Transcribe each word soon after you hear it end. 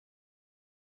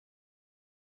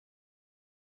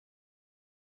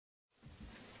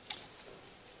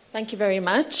Thank you very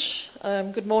much.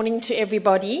 Good morning to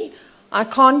everybody. I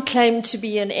can't claim to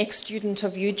be an ex-student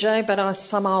of UJ, but I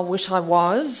somehow wish I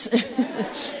was.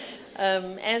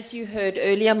 As you heard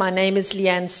earlier, my name is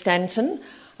Leanne Stanton.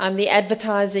 I'm the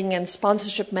Advertising and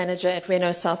Sponsorship Manager at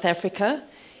Renault South Africa.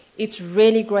 It's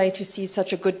really great to see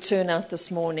such a good turnout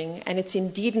this morning, and it's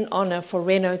indeed an honor for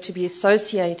Renault to be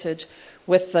associated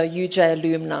with the UJ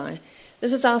alumni.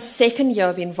 This is our second year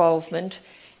of involvement,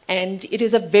 and it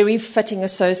is a very fitting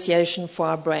association for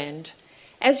our brand.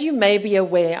 As you may be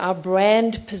aware, our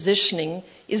brand positioning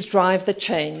is Drive the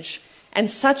Change, and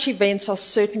such events are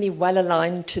certainly well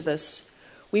aligned to this.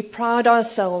 We pride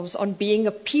ourselves on being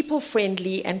a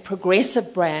people-friendly and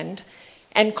progressive brand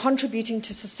and contributing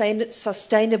to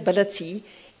sustainability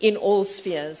in all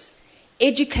spheres.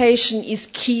 Education is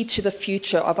key to the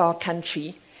future of our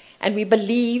country, and we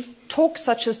believe talks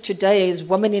such as today's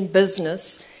Women in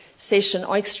Business session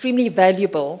are extremely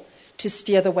valuable to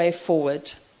steer the way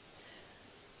forward.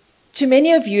 To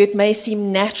many of you, it may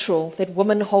seem natural that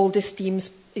women hold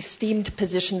esteemed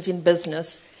positions in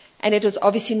business, and it has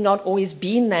obviously not always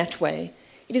been that way.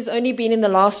 It has only been in the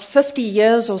last 50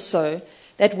 years or so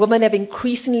that women have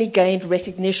increasingly gained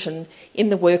recognition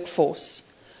in the workforce.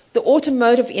 The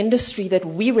automotive industry that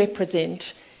we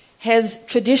represent has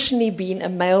traditionally been a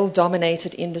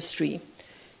male-dominated industry.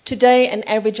 Today, an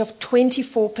average of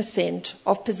 24%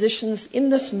 of positions in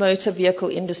this motor vehicle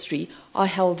industry are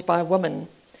held by women,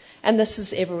 and this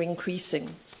is ever increasing.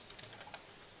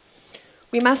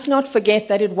 We must not forget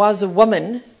that it was a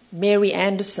woman, Mary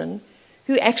Anderson,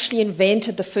 who actually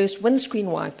invented the first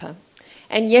windscreen wiper,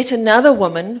 and yet another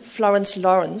woman, Florence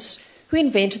Lawrence, who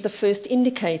invented the first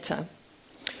indicator.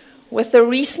 With the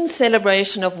recent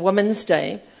celebration of Women's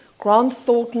Day, Grant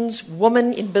Thornton's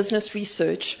Women in Business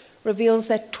Research reveals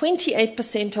that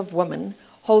 28% of women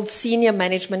hold senior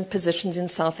management positions in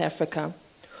South Africa.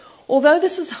 Although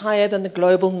this is higher than the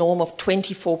global norm of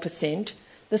 24%,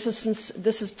 this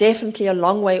is definitely a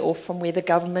long way off from where the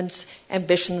government's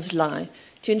ambitions lie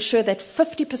to ensure that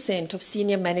 50% of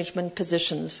senior management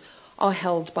positions are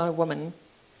held by women.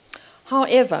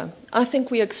 However, I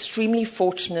think we are extremely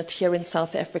fortunate here in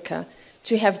South Africa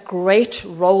to have great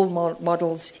role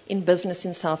models in business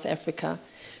in South Africa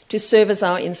to serve as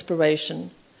our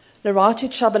inspiration. Lerato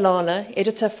Chabalala,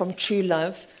 editor from True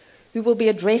Love, who will be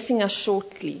addressing us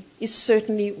shortly, is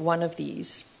certainly one of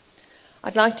these.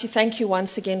 I'd like to thank you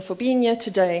once again for being here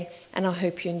today, and I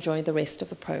hope you enjoy the rest of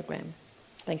the program.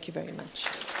 Thank you very much.